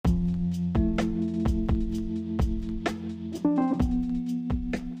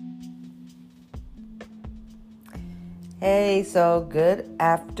Hey, so good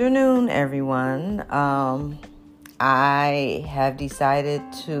afternoon, everyone. I have decided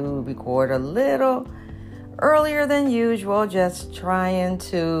to record a little earlier than usual, just trying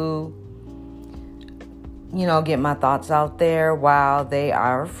to, get my thoughts out there while they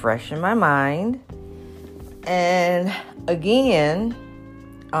are fresh in my mind. And again,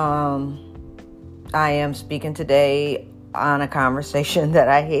 I am speaking today on a conversation that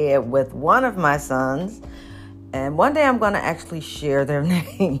I had with one of my sons. And one day I'm going to actually share their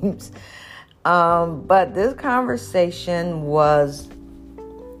names. But this conversation was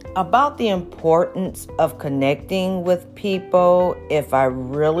about the importance of connecting with people if I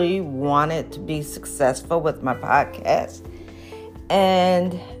really wanted to be successful with my podcast.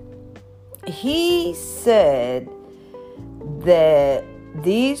 And he said that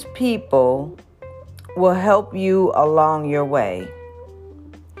these people will help you along your way.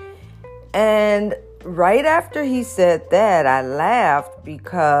 And right after he said that, I laughed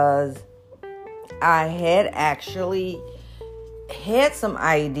because I had actually had some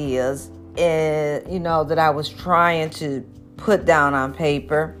ideas, that I was trying to put down on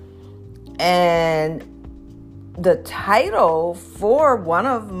paper. And the title for one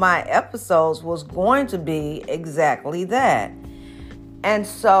of my episodes was going to be exactly that. And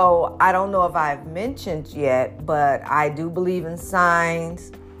so I don't know if I've mentioned yet, but I do believe in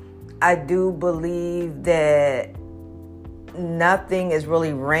signs. I do believe that nothing is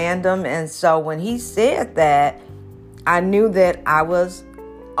really random. And so when he said that, I knew that I was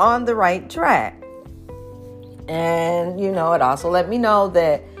on the right track. And, it also let me know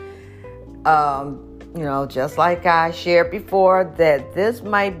that, just like I shared before, that this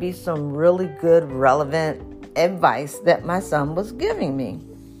might be some really good, relevant advice that my son was giving me.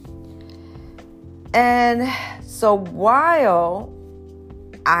 And so while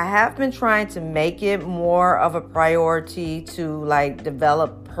I have been trying to make it more of a priority to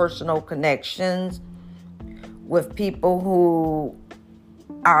develop personal connections with people who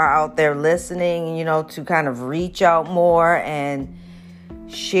are out there listening, to kind of reach out more and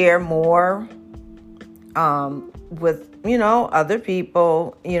share more with, other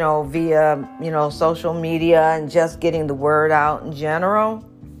people, via, social media and just getting the word out in general.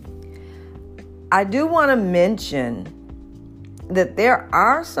 I do want to mention that there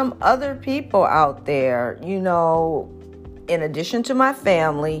are some other people out there, in addition to my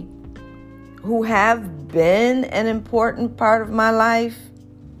family, who have been an important part of my life.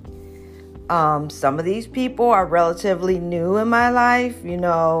 Some of these people are relatively new in my life.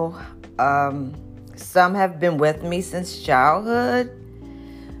 Some have been with me since childhood,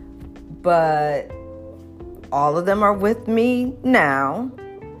 but all of them are with me now.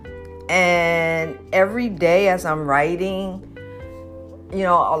 And every day as I'm writing,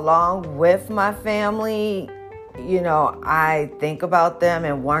 along with my family, I think about them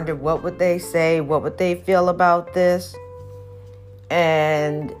and wonder what would they say, what would they feel about this.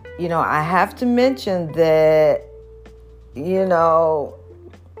 And, I have to mention that,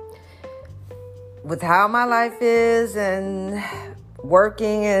 with how my life is and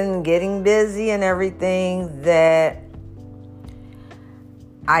working and getting busy and everything, that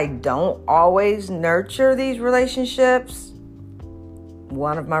I don't always nurture these relationships.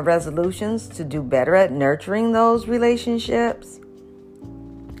 One of my resolutions to do better at nurturing those relationships.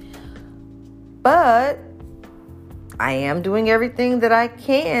 But I am doing everything that I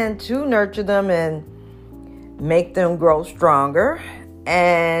can to nurture them and make them grow stronger.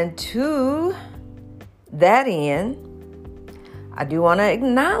 And to that end, I do want to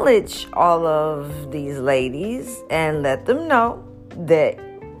acknowledge all of these ladies and let them know that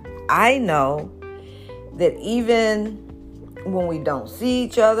I know that even when we don't see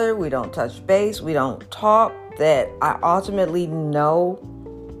each other, we don't touch base, we don't talk, that I ultimately know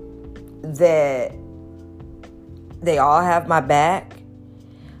that they all have my back.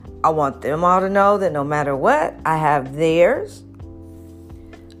 I want them all to know that no matter what, I have theirs.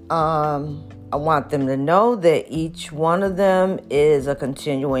 I want them to know that each one of them is a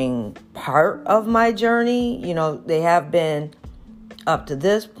continuing part of my journey. They have been up to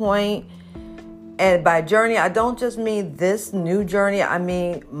this point. And by journey, I don't just mean this new journey. I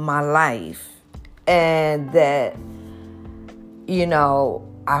mean my life. And that,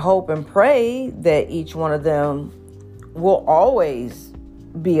 I hope and pray that each one of them will always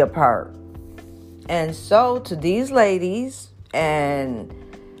be a part. And so to these ladies, and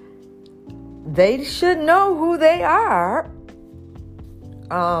they should know who they are.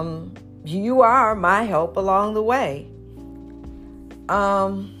 You are my help along the way.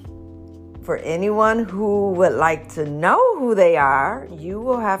 For anyone who would like to know who they are, you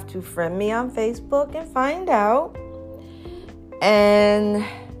will have to friend me on Facebook and find out. And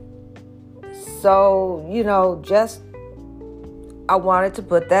so, just I wanted to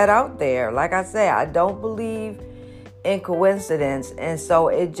put that out there. Like I say, I don't believe in coincidence. And so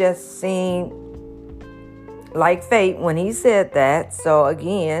it just seemed like fate when he said that. So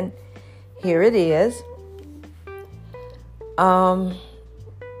again, here it is. And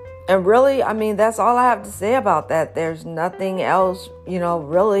really, that's all I have to say about that. There's nothing else,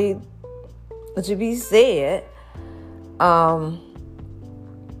 really to be said. So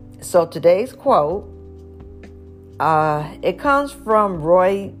today's quote, it comes from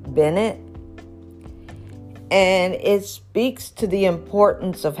Roy Bennett, and it speaks to the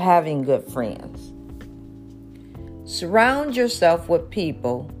importance of having good friends. Surround yourself with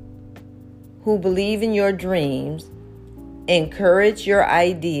people who believe in your dreams, encourage your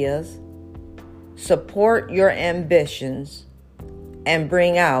ideas, support your ambitions, and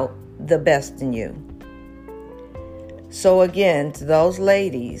bring out the best in you. So again, to those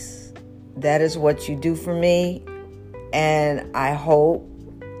ladies, that is what you do for me. And I hope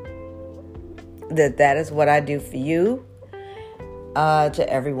that is what I do for you. To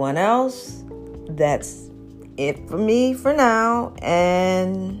everyone else, that's it for me for now.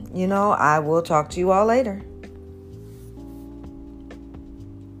 And, I will talk to you all later.